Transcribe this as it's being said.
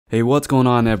Hey, what's going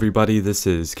on everybody? This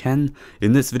is Ken.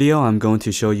 In this video, I'm going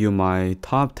to show you my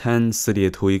top 10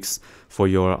 Cydia tweaks for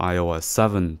your iOS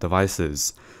 7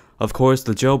 devices. Of course,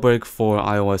 the jailbreak for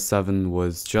iOS 7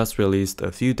 was just released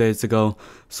a few days ago,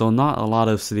 so not a lot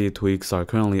of Cydia tweaks are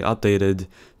currently updated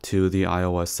to the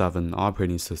iOS 7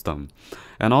 operating system.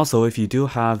 And also, if you do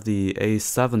have the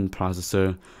A7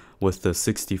 processor with the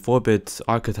 64-bit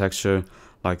architecture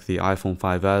like the iPhone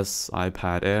 5S,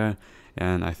 iPad Air,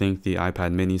 and I think the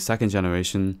iPad mini 2nd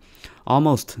generation,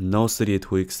 almost no Cydia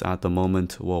tweaks at the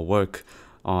moment will work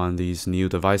on these new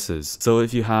devices. So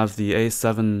if you have the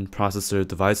A7 processor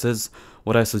devices,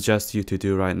 what I suggest you to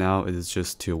do right now is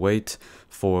just to wait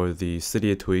for the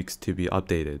Cydia tweaks to be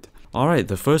updated. Alright,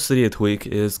 the first Cydia tweak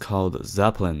is called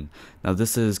Zeppelin. Now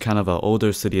this is kind of an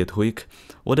older Cydia tweak.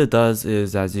 What it does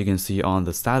is, as you can see on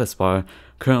the status bar,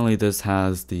 currently this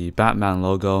has the Batman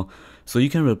logo. So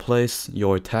you can replace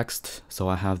your text. So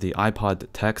I have the iPod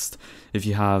text. If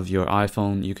you have your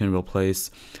iPhone, you can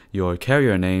replace your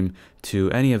carrier name to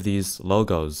any of these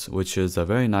logos, which is a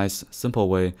very nice, simple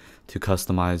way to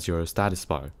customize your status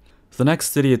bar. The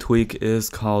next Cydia tweak is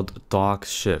called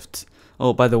DockShift.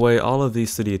 Oh, by the way, all of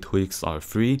these Cydia tweaks are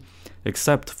free,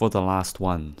 except for the last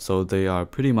one. So they are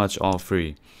pretty much all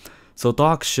free. So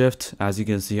DockShift, as you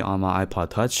can see on my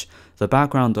iPod Touch, the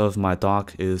background of my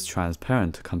dock is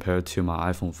transparent compared to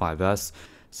my iPhone 5S.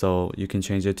 So you can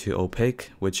change it to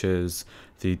opaque, which is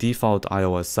the default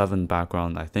iOS 7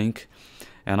 background, I think.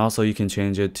 And also you can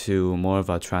change it to more of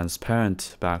a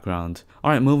transparent background.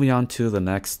 Alright, moving on to the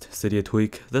next Cydia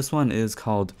tweak. This one is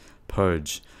called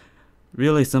Purge.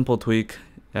 Really simple tweak.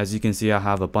 As you can see, I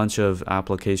have a bunch of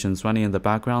applications running in the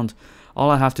background.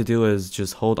 All I have to do is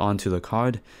just hold on to the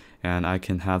card, and I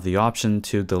can have the option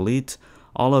to delete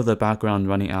all of the background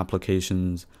running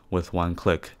applications with one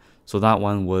click. So that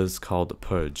one was called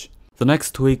Purge. The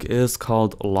next tweak is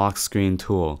called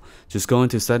LockscreenTool. Just go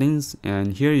into settings,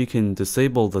 and here you can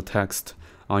disable the text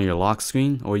on your lock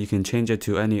screen, or you can change it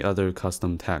to any other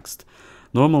custom text.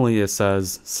 Normally it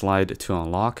says slide to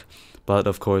unlock, but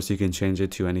of course you can change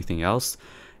it to anything else.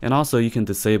 And also you can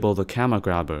disable the camera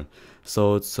grabber.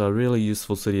 So it's a really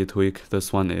useful Cydia tweak.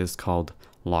 This one is called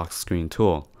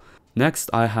LockscreenTool. Next,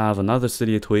 I have another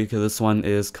Cydia tweak. This one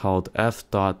is called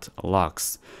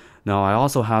F.Lux. Now I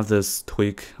also have this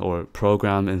tweak or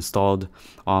program installed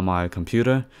on my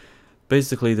computer.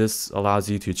 Basically, this allows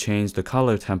you to change the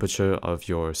color temperature of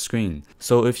your screen.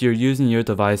 So if you're using your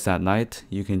device at night,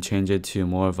 you can change it to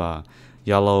more of a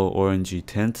yellow orangey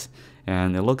tint,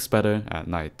 and it looks better at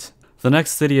night. The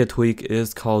next Cydia tweak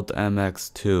is called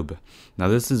MXTube. Now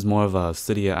this is more of a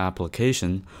Cydia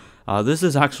application. This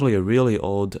is actually a really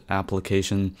old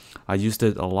application. I used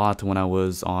it a lot when I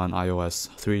was on iOS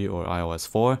 3 or iOS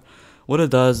 4. What it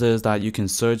does is that you can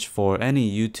search for any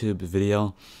YouTube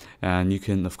video, and you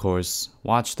can of course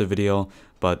watch the video,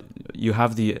 but you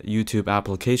have the YouTube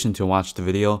application to watch the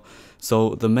video.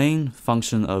 So the main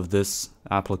function of this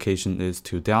application is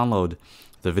to download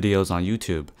the videos on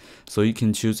YouTube. So you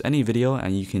can choose any video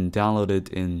and you can download it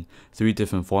in 3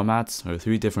 different formats or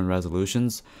 3 different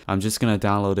resolutions. I'm just gonna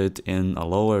download it in a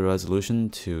lower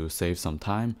resolution to save some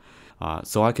time.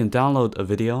 So I can download a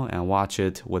video and watch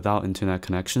it without internet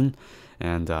connection,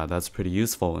 and that's pretty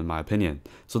useful in my opinion.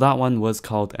 So that one was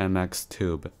called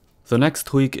MXTube. The next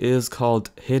tweak is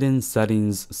called Hidden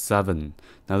Settings 7.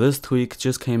 Now this tweak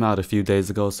just came out a few days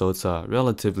ago, so it's a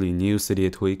relatively new Cydia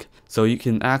tweak. So you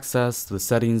can access the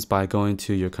settings by going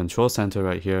to your control center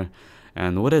right here.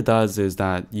 And what it does is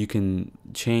that you can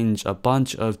change a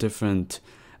bunch of different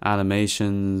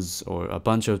animations or a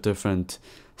bunch of different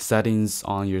settings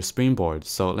on your springboard.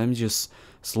 So let me just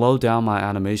slow down my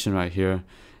animation right here.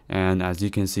 And as you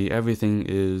can see, everything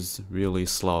is really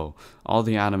slow. All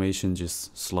the animation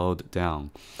just slowed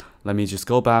down. Let me just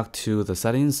go back to the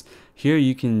settings. Here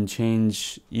you can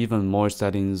change even more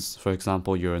settings. For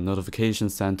example, your notification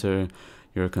center,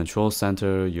 your control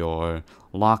center, your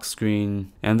lock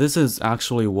screen. And this is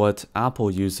actually what Apple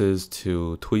uses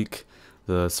to tweak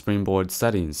the springboard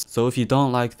settings. So if you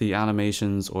don't like the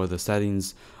animations or the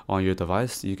settings on your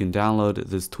device, you can download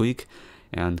this tweak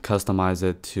and customize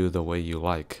it to the way you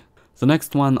like. The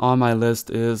next one on my list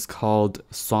is called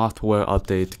Software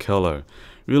Update Killer.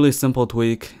 Really simple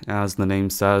tweak, as the name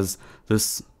says.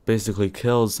 This basically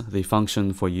kills the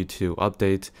function for you to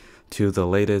update to the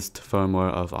latest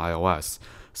firmware of iOS,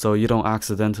 so you don't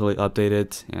accidentally update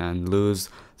it and lose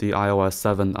the iOS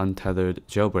 7 untethered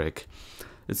jailbreak.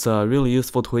 It's a really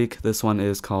useful tweak. This one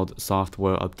is called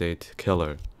Software Update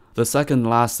Killer. The second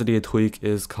last Cydia tweak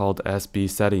is called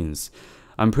SBSettings.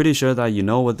 I'm pretty sure that you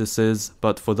know what this is,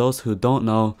 but for those who don't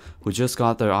know, who just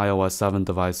got their iOS 7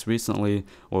 device recently,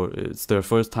 or it's their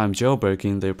first time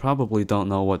jailbreaking, they probably don't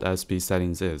know what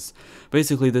SBSettings is.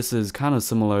 Basically, this is kind of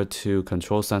similar to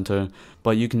Control Center,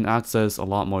 but you can access a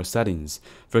lot more settings.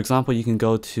 For example, you can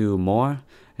go to More,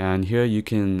 and here you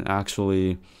can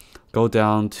actually go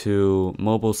down to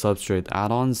Mobile Substrate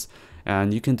Add-ons,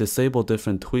 and you can disable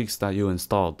different tweaks that you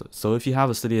installed. So if you have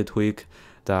a Cydia tweak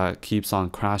that keeps on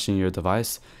crashing your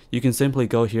device, you can simply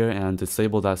go here and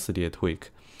disable that Cydia tweak.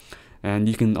 And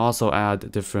you can also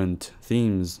add different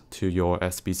themes to your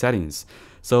SBSettings.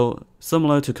 So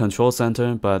similar to Control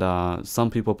Center, but some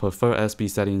people prefer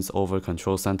SBSettings over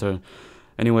Control Center.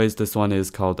 Anyways, this one is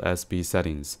called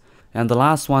SBSettings. And the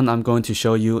last one I'm going to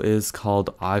show you is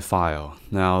called iFile.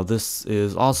 Now this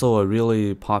is also a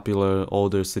really popular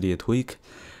older Cydia tweak,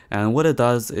 and what it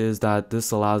does is that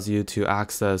this allows you to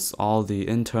access all the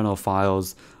internal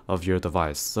files of your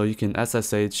device. So you can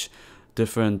SSH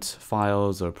different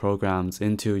files or programs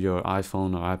into your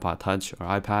iPhone or iPod Touch or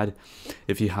iPad.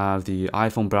 If you have the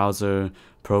iPhone browser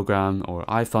program or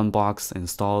iPhone box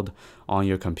installed on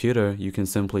your computer, you can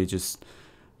simply just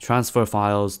transfer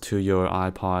files to your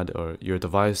iPod or your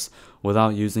device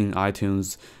without using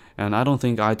iTunes. And I don't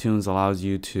think iTunes allows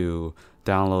you to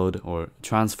download or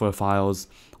transfer files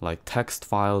like text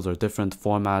files or different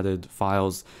formatted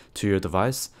files to your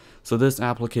device. So this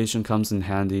application comes in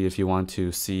handy if you want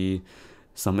to see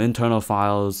some internal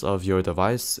files of your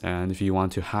device, and if you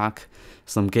want to hack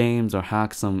some games or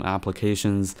hack some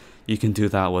applications, you can do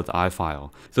that with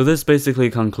iFile. So this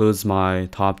basically concludes my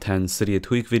top 10 Cydia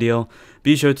tweak video.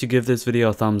 Be sure to give this video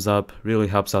a thumbs up, really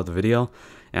helps out the video.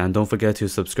 And don't forget to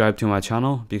subscribe to my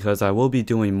channel, because I will be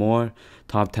doing more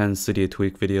top 10 Cydia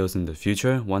tweak videos in the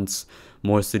future once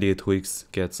more Cydia tweaks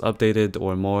gets updated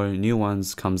or more new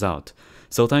ones comes out.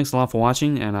 So thanks a lot for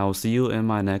watching, and I will see you in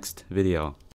my next video.